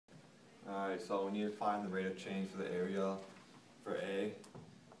Alright, so we need to find the rate of change for the area for A,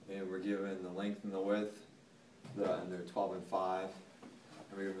 and we're given the length and the width, and they're 12 and 5, and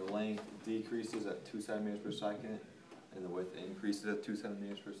we're given the length decreases at 2 centimeters per second, and the width increases at 2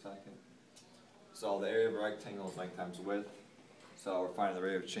 centimeters per second. So the area of a rectangle is length times width, so we're finding the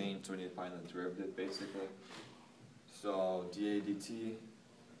rate of change, so we need to find the derivative basically. So dA dt,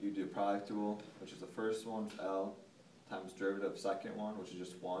 you do product rule, which is the first one, L, times derivative of second one, which is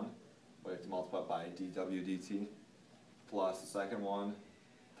just 1. We have to multiply by dw dt, plus the second one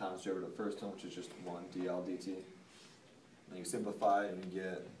times derivative of the first one, which is just 1 dl dt. And you simplify and you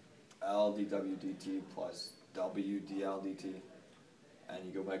get L dw dt plus w dl dt. And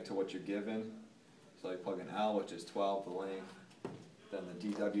you go back to what you're given. So you plug in L, which is 12, the length. Then the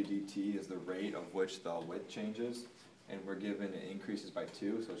dw dt is the rate of which the width changes. And we're given it increases by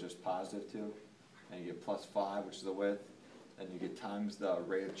 2, so it's just positive 2. And you get plus 5, which is the width. And you get times the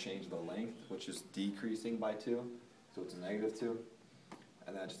rate of change of the length, which is decreasing by 2, so it's a negative 2.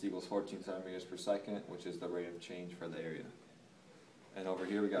 And that just equals 14 centimeters per second, which is the rate of change for the area. And over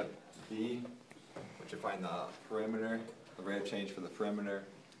here we got B, which you find the perimeter, the rate of change for the perimeter.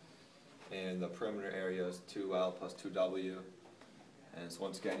 And the perimeter area is 2L plus 2W. And so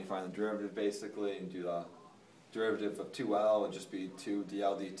once again, you find the derivative basically, and do the derivative of 2L would just be 2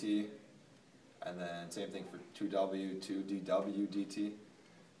 dl dt. And then same thing for 2w, 2 dw dt.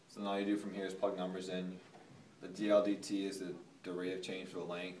 So all you do from here is plug numbers in. The dl dt is the rate of change for the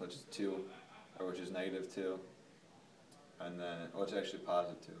length, which is 2, or which is negative 2. And then, which is actually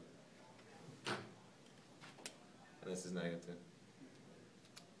positive 2. And this is negative 2.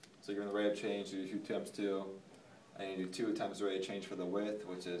 So you're going to rate of change, you do 2 times 2, and you do 2 times the rate of change for the width,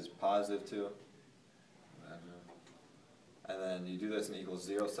 which is positive 2. And then you do this and it equals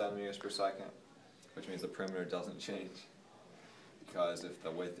 0 centimeters per second, which means the perimeter doesn't change, because if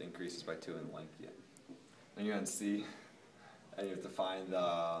the width increases by 2 in length, yeah. Then you're on C, and you have to find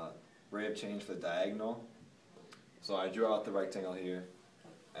the rate of change for the diagonal. So I drew out the rectangle here,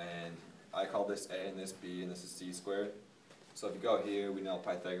 and I call this A and this B, and this is C squared. So if you go here, we know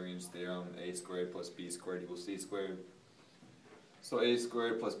Pythagorean's theorem, A squared plus B squared equals C squared. So A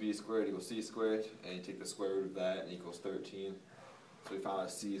squared plus B squared equals C squared, and you take the square root of that and it equals 13. So we found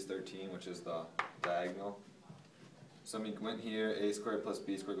out C is 13, which is the diagonal. So we went here, A squared plus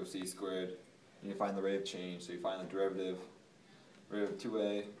B squared equals C squared, and you find the rate of change. So you find the derivative of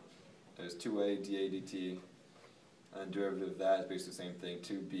 2A is 2A dA dt, and the derivative of that is basically the same thing,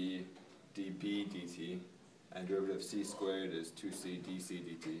 2B dB dt, and derivative of C squared is 2C dC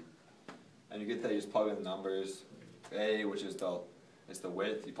dt. And you get that, you just plug in the numbers. A, which is the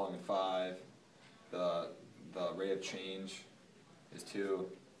width, you plug in 5. The rate of change is 2.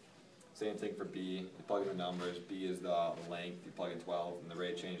 Same thing for B, you plug in the numbers. B is the length, you plug in 12, and the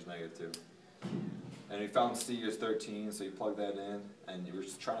rate of change is negative 2. And we found C is 13, so you plug that in, and you were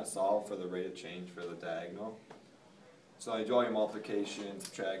just trying to solve for the rate of change for the diagonal. So you do all your multiplication,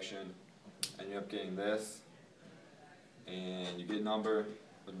 subtraction, and you end up getting this, and you get a number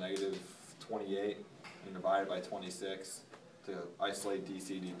with negative 28. And divide it by 26 to isolate dc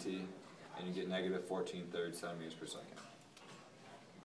dt, and you get negative 14/3 centimeters per second.